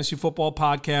Wiz Fantasy Football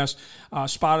Podcast,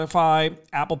 Spotify,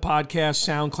 Apple Podcasts,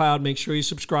 SoundCloud. Make sure you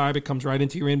subscribe. It comes right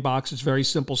into your inbox. It's very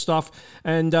simple stuff.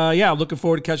 And, looking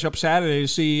forward to catch up Saturday to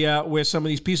see where some of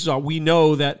these pieces are. We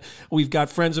know that we've got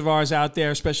friends of ours out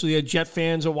there, especially Jet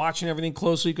fans, are watching everything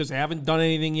closely because they haven't done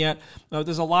anything yet.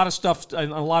 There's a lot of stuff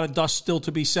and a lot of dust still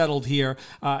to be settled here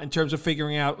in terms of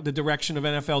figuring out the direction of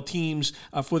NFL teams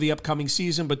for the upcoming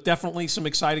season. But definitely some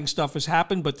exciting stuff has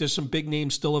happened, but there's some big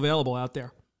names still available out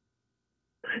there.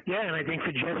 Yeah, and I think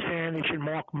for Jets fans, they should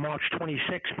mark March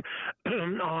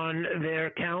 26th on their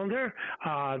calendar.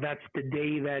 That's the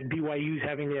day that BYU is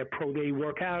having their pro day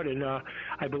workout, and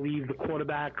I believe the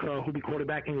quarterback who'll be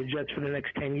quarterbacking the Jets for the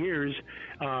next 10 years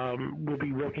will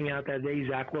be working out that day,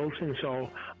 Zach Wilson. So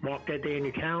mark that day in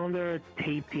your calendar,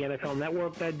 tape the NFL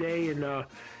Network that day,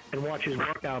 and watch his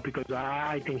workout, because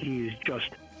I think he's just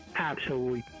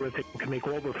absolutely terrific, can make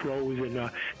all the throws in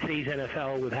today's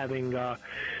NFL with having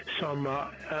some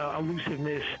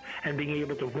elusiveness and being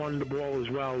able to run the ball as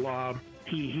well.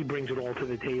 He brings it all to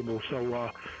the table.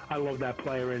 So I love that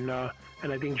player, and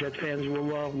I think Jets fans will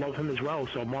love him as well.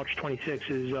 So March 26th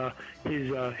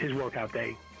is his workout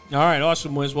day. All right,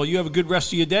 awesome, Wiz. Well, you have a good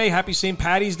rest of your day. Happy St.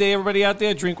 Paddy's Day, everybody out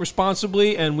there. Drink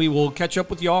responsibly, and we will catch up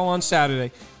with you all on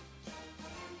Saturday.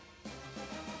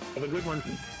 Have a good one.